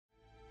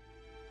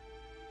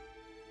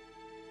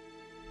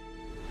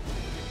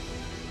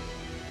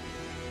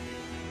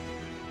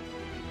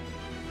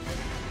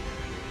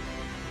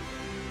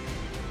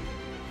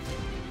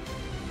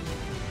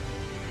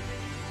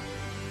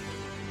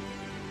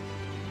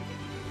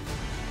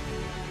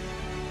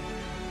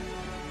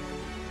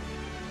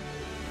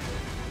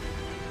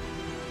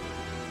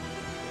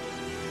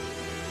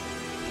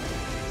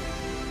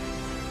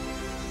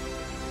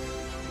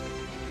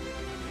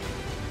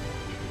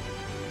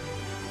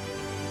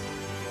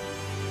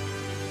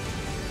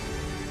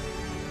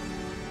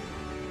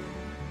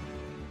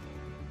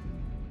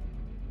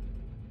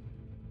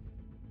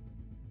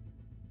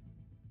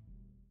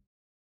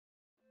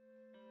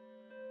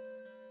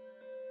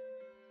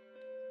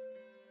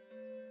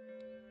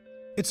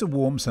It's a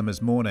warm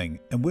summer's morning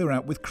and we're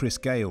out with Chris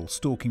Gale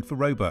stalking for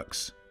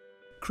roebucks.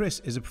 Chris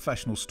is a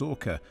professional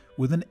stalker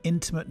with an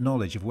intimate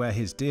knowledge of where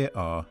his deer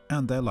are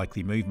and their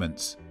likely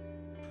movements.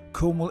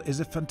 Cornwall is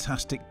a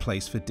fantastic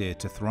place for deer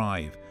to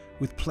thrive,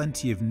 with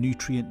plenty of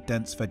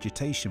nutrient-dense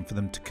vegetation for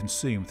them to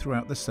consume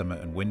throughout the summer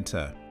and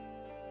winter.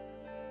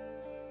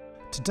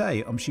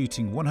 Today I'm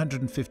shooting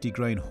 150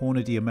 grain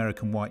Hornady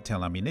American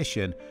Whitetail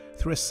ammunition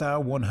through a Sauer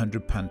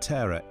 100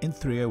 Pantera in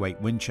 308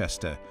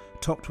 Winchester,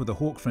 topped with a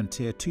Hawke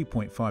Frontier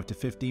 2.5 to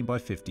 15 by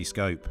 50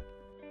 scope.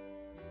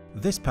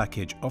 This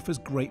package offers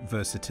great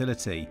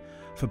versatility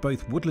for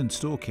both woodland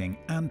stalking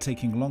and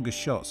taking longer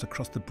shots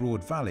across the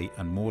broad valley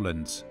and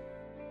moorlands.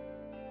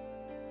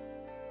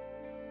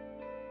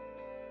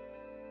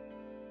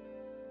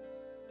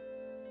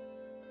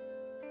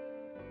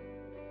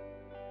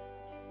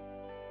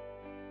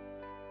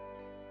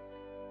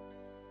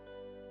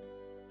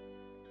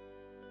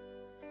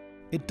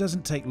 It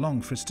doesn't take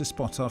long for us to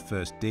spot our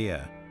first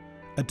deer.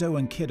 A doe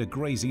and kid are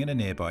grazing in a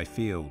nearby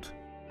field.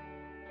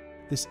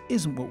 This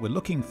isn't what we're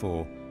looking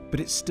for, but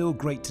it's still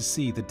great to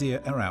see the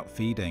deer are out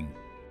feeding.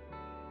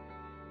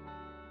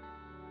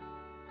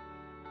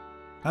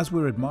 As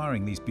we're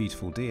admiring these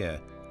beautiful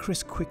deer,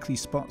 Chris quickly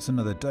spots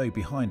another doe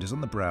behind us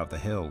on the brow of the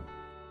hill.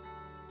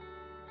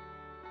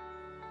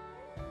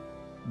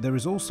 There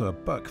is also a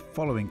buck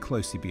following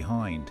closely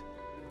behind.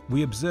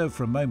 We observe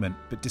for a moment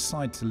but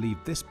decide to leave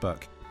this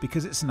buck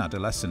because it's an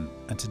adolescent,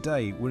 and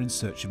today we're in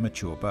search of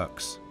mature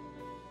bucks.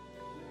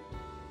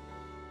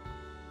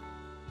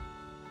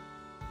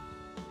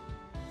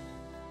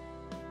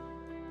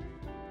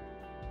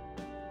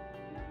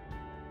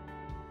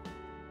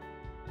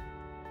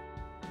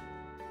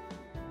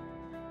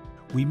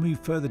 We move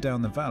further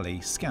down the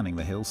valley, scanning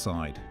the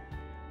hillside.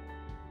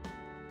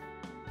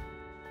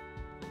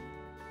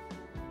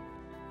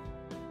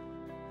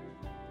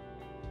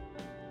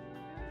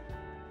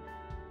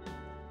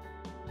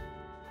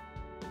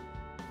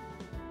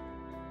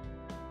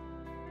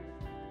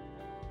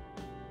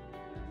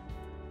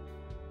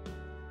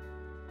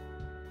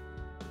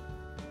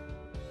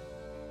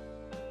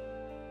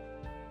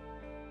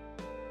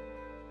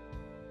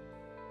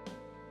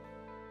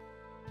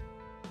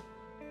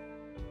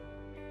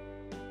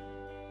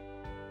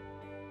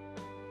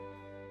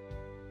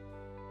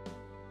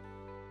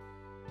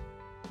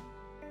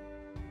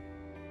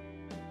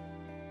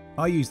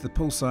 I use the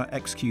Pulsar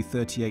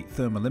XQ38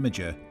 thermal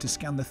imager to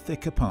scan the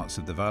thicker parts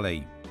of the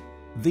valley.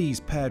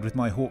 These, paired with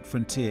my Hawke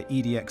Frontier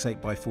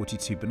EDX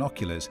 8x42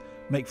 binoculars,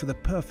 make for the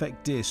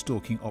perfect deer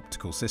stalking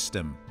optical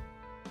system.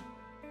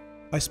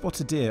 I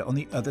spot a deer on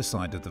the other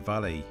side of the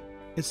valley.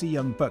 It's a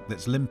young buck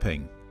that's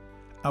limping.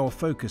 Our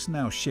focus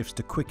now shifts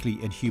to quickly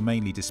and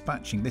humanely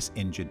dispatching this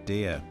injured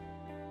deer.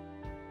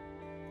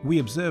 We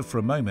observe for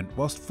a moment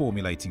whilst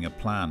formulating a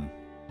plan.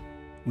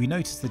 We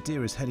notice the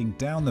deer is heading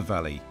down the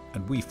valley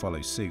and we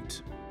follow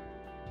suit.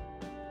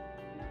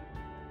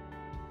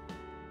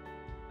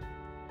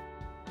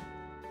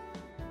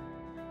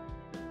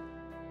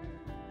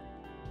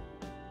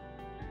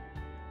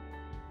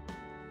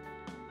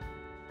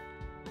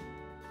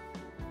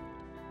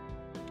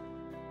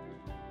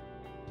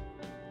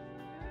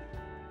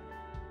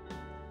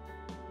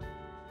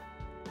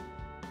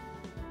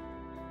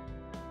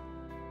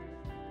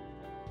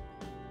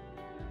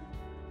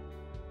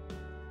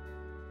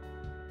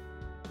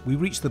 We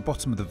reach the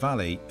bottom of the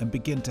valley and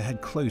begin to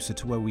head closer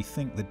to where we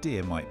think the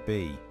deer might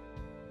be.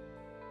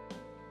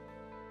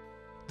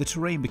 The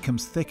terrain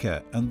becomes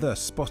thicker and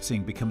thus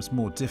spotting becomes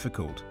more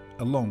difficult,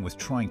 along with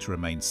trying to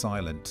remain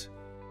silent.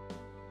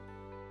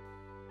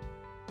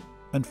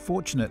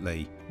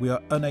 Unfortunately, we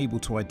are unable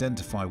to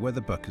identify where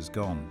the buck has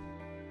gone.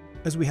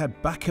 As we head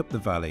back up the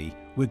valley,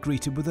 we're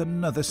greeted with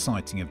another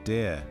sighting of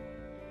deer.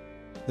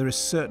 There is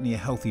certainly a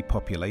healthy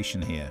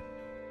population here.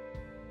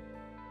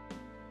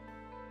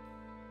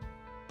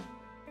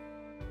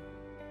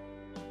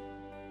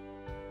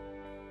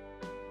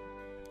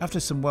 After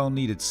some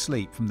well-needed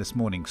sleep from this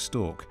morning's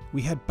stalk,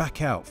 we head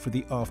back out for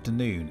the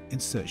afternoon in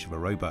search of a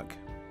roebuck.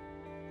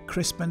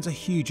 Chris spends a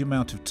huge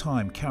amount of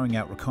time carrying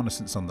out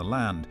reconnaissance on the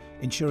land,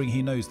 ensuring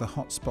he knows the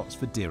hot spots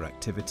for deer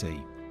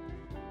activity.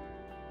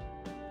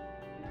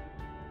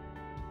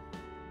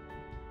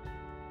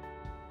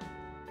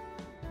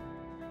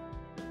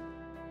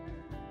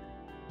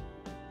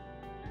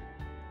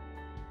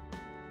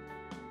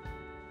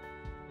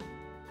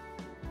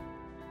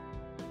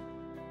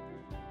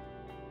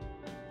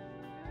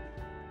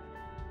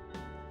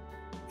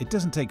 It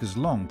doesn't take us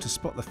long to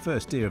spot the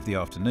first deer of the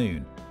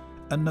afternoon.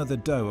 Another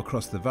doe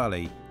across the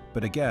valley,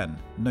 but again,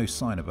 no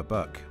sign of a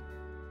buck.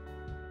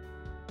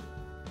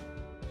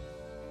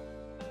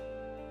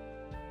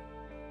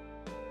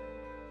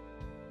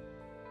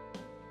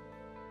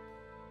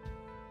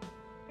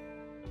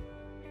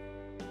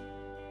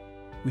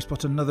 We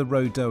spot another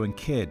roe doe and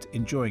kid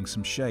enjoying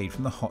some shade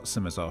from the hot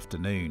summer's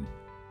afternoon.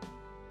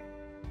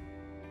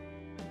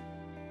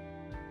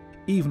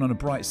 Even on a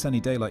bright sunny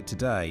day like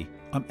today,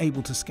 I'm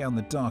able to scan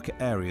the darker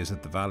areas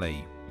of the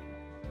valley.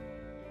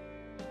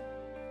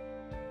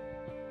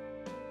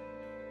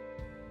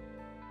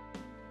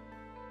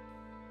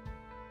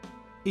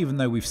 Even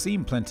though we've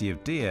seen plenty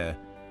of deer,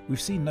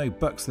 we've seen no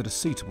bucks that are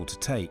suitable to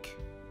take.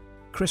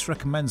 Chris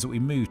recommends that we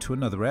move to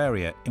another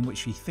area in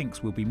which he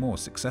thinks we'll be more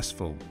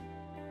successful.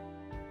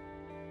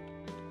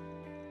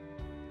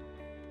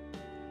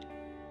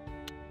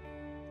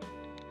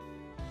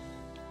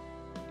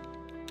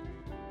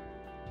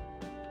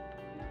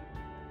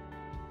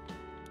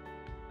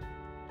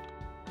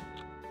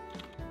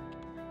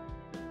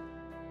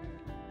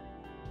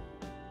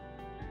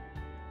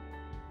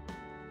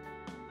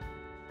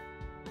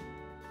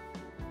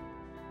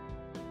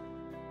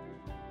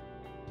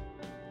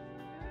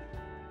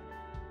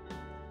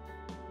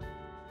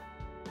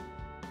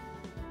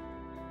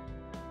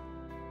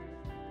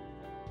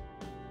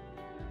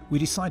 We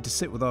decide to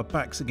sit with our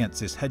backs against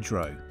this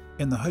hedgerow,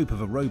 in the hope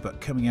of a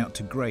roebuck coming out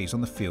to graze on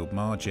the field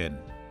margin.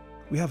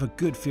 We have a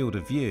good field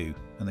of view,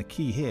 and the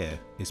key here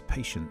is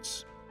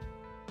patience.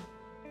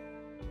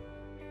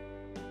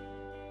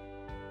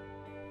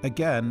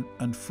 Again,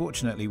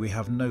 unfortunately we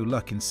have no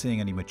luck in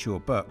seeing any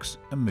mature bucks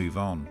and move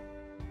on.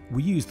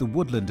 We use the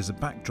woodland as a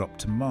backdrop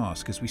to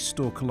mask as we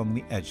stalk along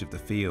the edge of the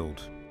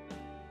field.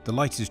 The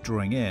light is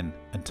drawing in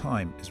and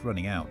time is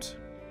running out.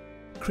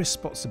 Chris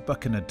spots a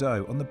buck and a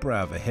doe on the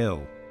brow of a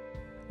hill.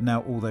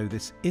 Now, although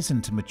this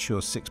isn't a mature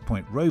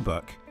 6-point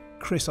roebuck,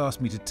 Chris asked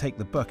me to take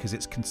the buck as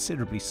it's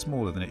considerably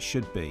smaller than it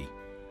should be.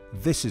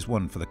 This is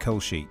one for the cull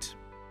sheet.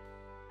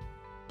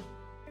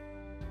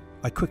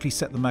 I quickly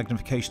set the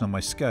magnification on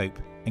my scope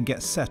and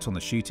get set on the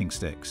shooting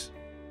sticks.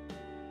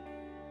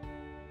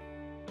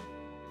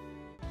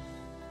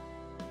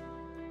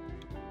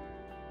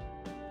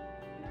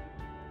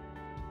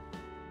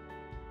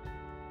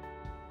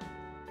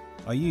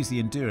 I use the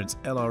Endurance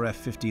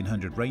LRF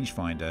 1500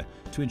 rangefinder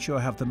to ensure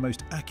I have the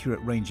most accurate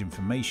range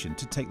information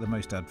to take the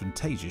most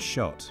advantageous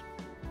shot.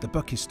 The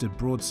buck is stood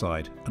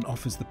broadside and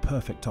offers the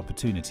perfect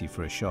opportunity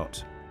for a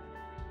shot.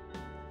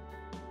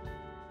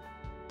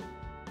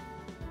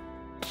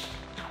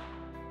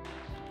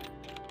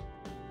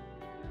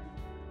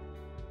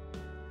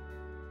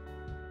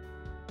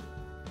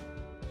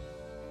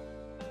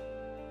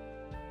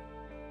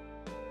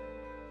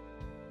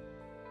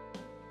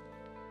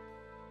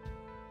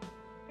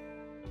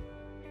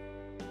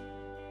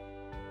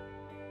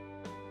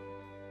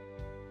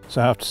 So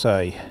I have to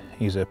say,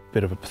 he's a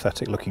bit of a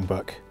pathetic looking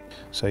buck.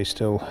 So he's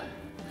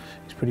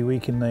pretty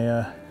weak in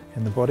the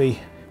body.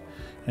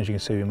 As you can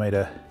see, we made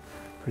a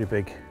pretty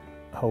big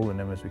hole in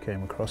him as we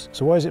came across.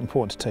 So why is it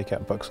important to take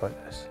out bucks like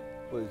this?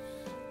 Well,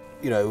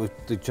 you know, with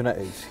the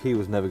genetics, he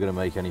was never going to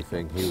make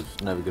anything. He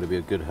was never going to be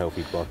a good,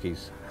 healthy buck.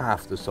 He's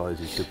half the size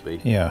he should be.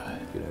 Yeah.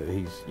 You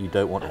know, you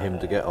don't want him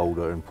to get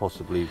older and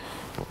possibly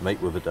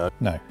mate with a doe.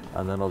 No.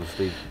 And then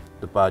obviously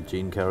the bad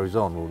gene carries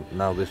on. Well,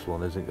 now this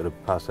one isn't going to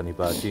pass any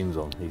bad genes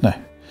on. No.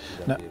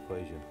 The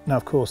equation. Now,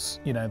 of course,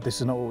 you know, this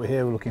is not what we're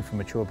here. We're looking for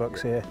mature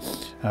bucks here.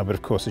 But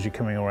of course, as you're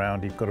coming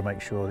around, you've got to make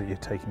sure that you're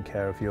taking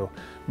care of your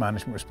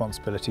management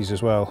responsibilities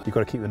as well. You've got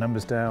to keep the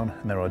numbers down,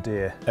 and there are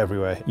deer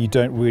everywhere. You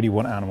don't really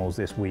want animals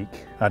this week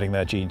adding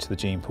their gene to the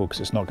gene pool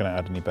because it's not going to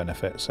add any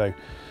benefit. So,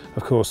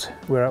 of course,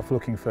 we're out for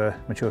looking for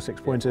mature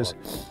 6-pointers,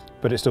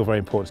 but it's still very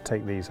important to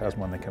take these as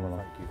when they come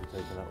along. Thank you for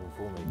taking that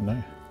one for me.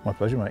 No, my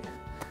pleasure, mate.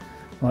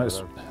 Right,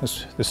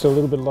 there's still a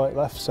little bit of light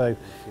left, so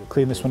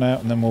clean this one out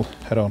and then we'll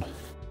head on.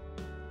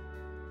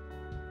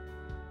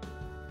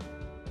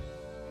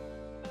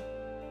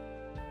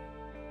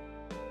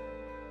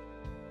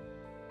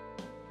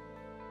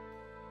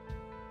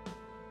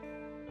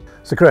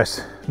 So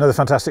Chris, another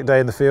fantastic day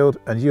in the field,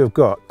 and you have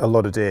got a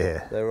lot of deer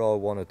here. There are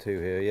one or two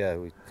here, yeah.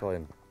 We try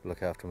and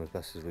look after them as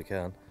best as we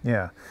can.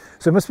 Yeah,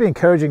 so it must be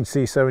encouraging to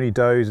see so many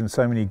does and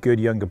so many good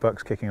younger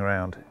bucks kicking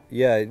around.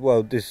 Yeah,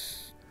 well,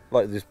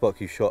 like this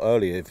buck you shot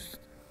earlier, if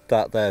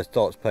that there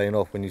starts paying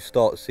off when you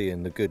start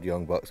seeing the good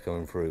young bucks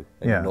coming through,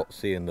 and you're not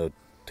seeing the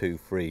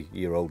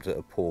 2-3-year-olds that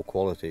are poor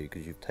quality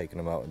because you've taken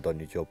them out and done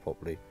your job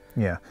properly.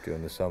 Yeah.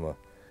 During the summer.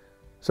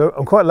 So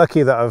I'm quite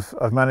lucky that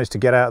I've managed to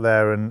get out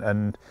there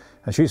and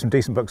shoot some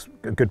decent bucks,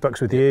 good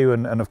bucks with you,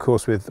 and of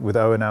course with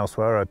Owen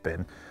elsewhere I've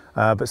been.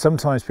 But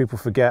sometimes people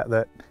forget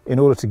that in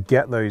order to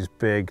get those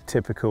big,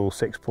 typical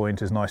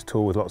 6-pointers, nice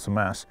tall with lots of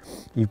mass,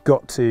 you've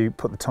got to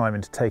put the time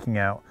into taking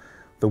out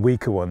the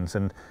weaker ones.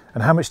 And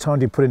how much time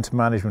do you put into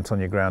management on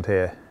your ground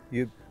here?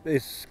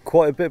 It's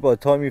quite a bit by the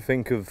time you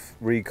think of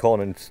recon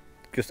and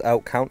just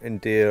out counting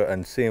deer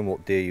and seeing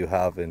what deer you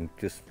have and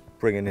just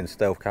bringing in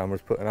stealth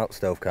cameras, putting out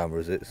stealth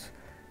cameras.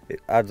 It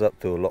adds up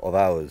to a lot of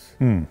hours.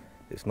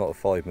 It's not a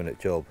 5-minute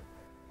job.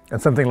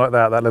 And something like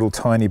that little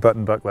tiny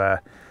button buck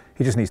there,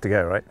 he just needs to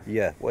go, right?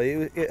 Yeah, well,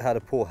 it had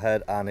a poor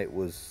head and it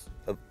was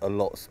a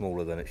lot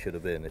smaller than it should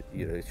have been.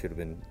 It should have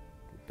been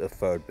a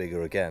third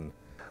bigger again.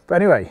 But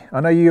anyway,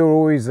 I know you're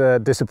always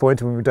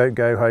disappointed when we don't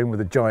go home with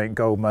a giant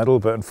gold medal,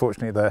 but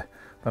unfortunately they're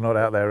not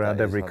out there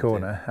around every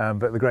corner.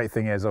 But the great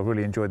thing is I've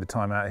really enjoyed the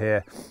time out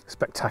here.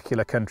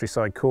 Spectacular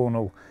countryside.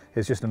 Cornwall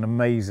is just an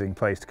amazing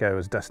place to go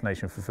as a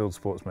destination for field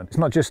sportsmen. It's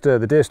not just the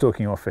deer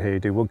stalking you offer here, you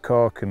do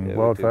woodcock and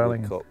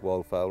wildfowling. Woodcock,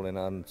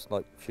 wildfowling and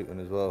snipe shooting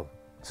as well.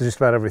 So just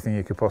about everything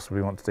you could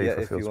possibly want to do for field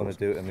sports. Yeah, if you want to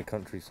do it in the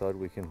countryside,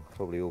 we can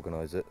probably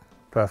organise it.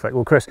 Perfect.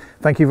 Well, Chris,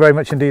 thank you very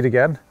much indeed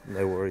again.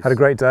 No worries. Had a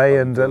great day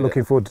and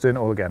looking forward to doing it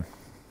all again.